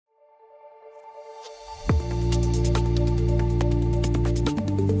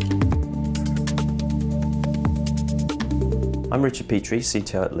I'm Richard Petrie,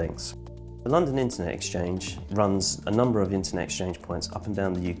 CTO at LINX. The London Internet Exchange runs a number of internet exchange points up and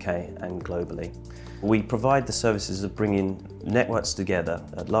down the UK and globally. We provide the services of bringing networks together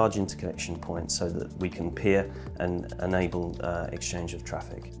at large interconnection points so that we can peer and enable exchange of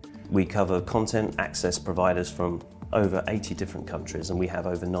traffic. We cover content access providers from over 80 different countries, and we have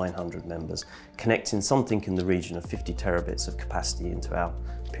over 900 members, connecting something in the region of 50 terabits of capacity into our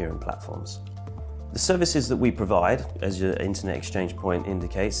peering platforms. The services that we provide, as your internet exchange point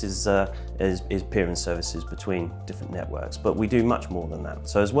indicates, is peering services between different networks, but we do much more than that.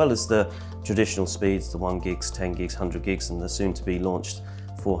 So as well as the traditional speeds, the 1 gigs, 10 gigs, 100 gigs, and the soon to be launched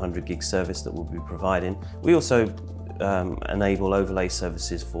 400 gig service that we'll be providing, we also enable overlay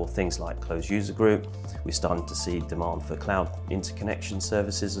services for things like closed user group. We're starting to see demand for cloud interconnection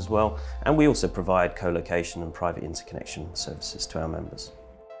services as well, and we also provide co-location and private interconnection services to our members.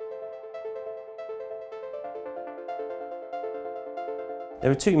 There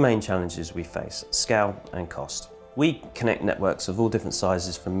are two main challenges we face: scale and cost. We connect networks of all different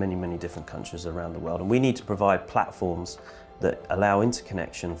sizes from many different countries around the world, and we need to provide platforms that allow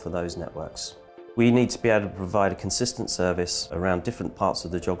interconnection for those networks. We need to be able to provide a consistent service around different parts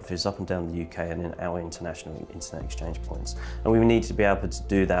of the geographies up and down the UK and in our international internet exchange points. And we need to be able to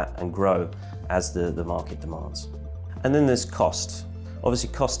do that and grow as the market demands. And then there's cost.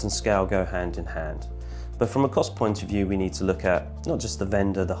 Obviously cost and scale go hand in hand. But from a cost point of view, we need to look at not just the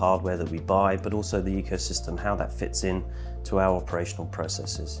vendor, the hardware that we buy, but also the ecosystem, how that fits in to our operational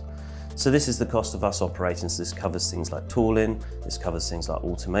processes. So this is the cost of us operating. So this covers things like tooling, this covers things like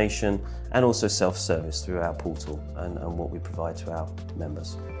automation, and also self-service through our portal and what we provide to our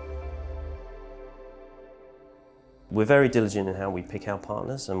members. We're very diligent in how we pick our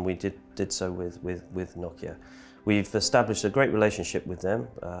partners, and we did so with Nokia. We've established a great relationship with them.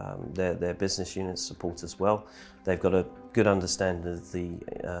 Their business units support us well. They've got a good understanding of the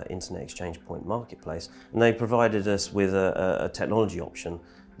internet exchange point marketplace, and they provided us with a technology option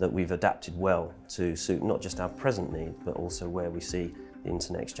that we've adapted well to suit not just our present need, but also where we see the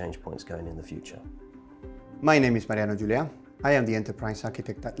internet exchange points going in the future. My name is Mariano Julia. I am the enterprise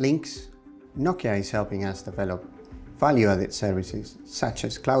architect at LINX. Nokia is helping us develop value-added services such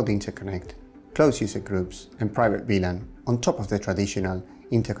as cloud interconnect, closed user groups, and private VLAN on top of the traditional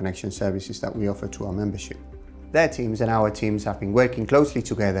interconnection services that we offer to our membership. Their teams and our teams have been working closely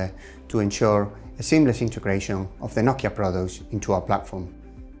together to ensure a seamless integration of the Nokia products into our platform.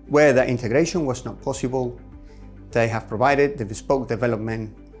 Where that integration was not possible, they have provided the bespoke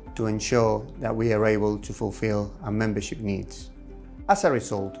development to ensure that we are able to fulfill our membership needs. As a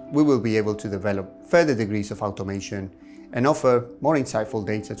result, we will be able to develop further degrees of automation and offer more insightful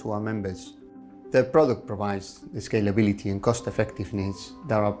data to our members. The product provides the scalability and cost effectiveness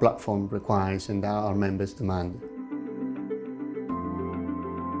that our platform requires and that our members demand.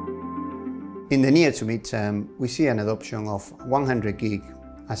 In the near to mid-term, we see an adoption of 100 gig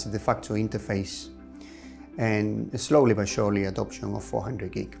as a de facto interface and a slowly but surely adoption of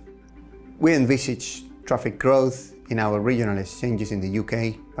 400 gig. We envisage traffic growth in our regional exchanges in the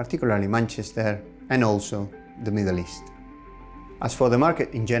UK, particularly Manchester and also the Middle East. As for the market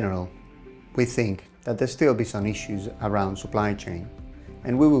in general, we think that there still be some issues around supply chain,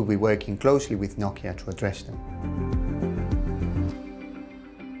 and we will be working closely with Nokia to address them.